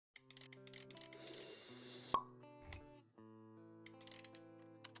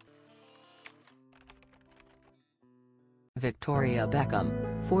Victoria Beckham,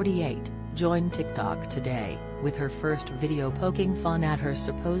 48, joined TikTok today, with her first video poking fun at her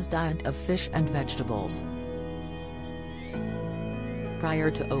supposed diet of fish and vegetables. Prior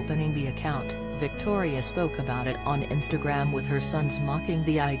to opening the account, Victoria spoke about it on Instagram, with her sons mocking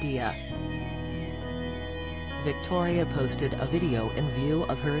the idea. Victoria posted a video in view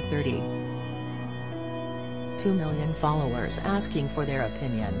of her 32 million followers asking for their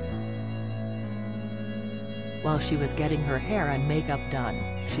opinion. While she was getting her hair and makeup done,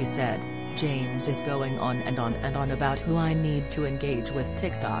 she said, "James is going on and on and on about who I need to engage with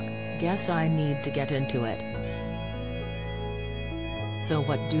TikTok, guess I need to get into it. So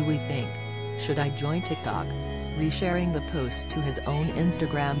what do we think? Should I join TikTok?" Resharing the post to his own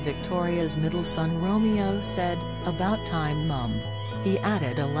Instagram, Victoria's middle son Romeo said, "About time, mum." He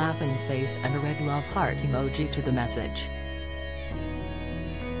added a laughing face and a red love heart emoji to the message.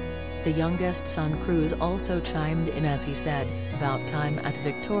 The youngest son Cruz also chimed in as he said, "About time at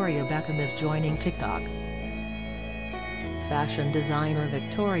Victoria Beckham is joining TikTok." Fashion designer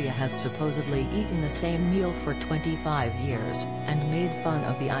Victoria has supposedly eaten the same meal for 25 years, and made fun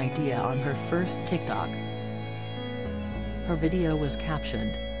of the idea on her first TikTok. Her video was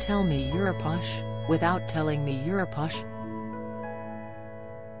captioned, "Tell me you're a posh, without telling me you're a posh."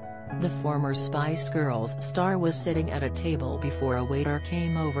 The former Spice Girls star was sitting at a table before a waiter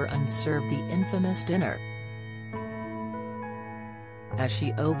came over and served the infamous dinner. As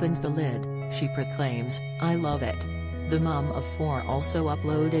she opens the lid, she proclaims, "I love it." The mum of four also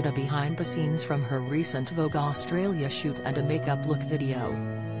uploaded a behind-the-scenes from her recent Vogue Australia shoot and a makeup look video.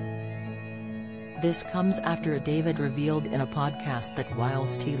 This comes after David revealed in a podcast that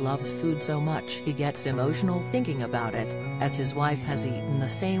whilst he loves food so much he gets emotional thinking about it, as his wife has eaten the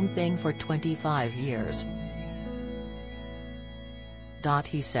same thing for 25 years.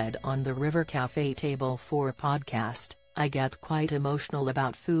 He said on the River Cafe Table 4 podcast, "I get quite emotional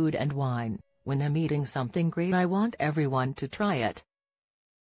about food and wine. When I'm eating something great I want everyone to try it.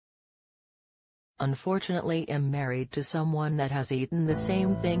 Unfortunately I'm married to someone that has eaten the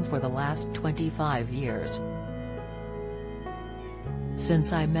same thing for the last 25 years.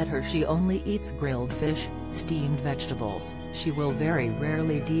 Since I met her she only eats grilled fish, steamed vegetables, she will very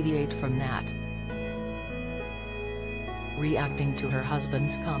rarely deviate from that." Reacting to her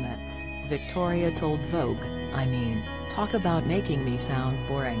husband's comments, Victoria told Vogue, "I mean, talk about making me sound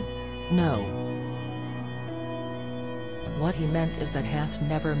boring. No. What he meant is that has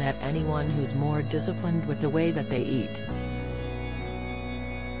never met anyone who's more disciplined with the way that they eat.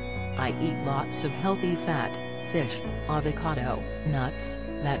 I eat lots of healthy fat, fish, avocado, nuts,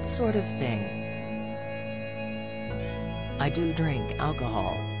 that sort of thing. I do drink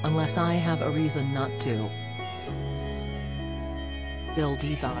alcohol, unless I have a reason not to. I'll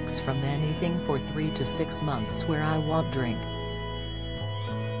detox from anything for 3 to 6 months where I won't drink.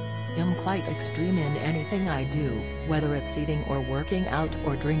 I'm quite extreme in anything I do, whether it's eating or working out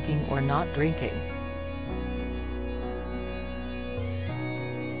or drinking or not drinking."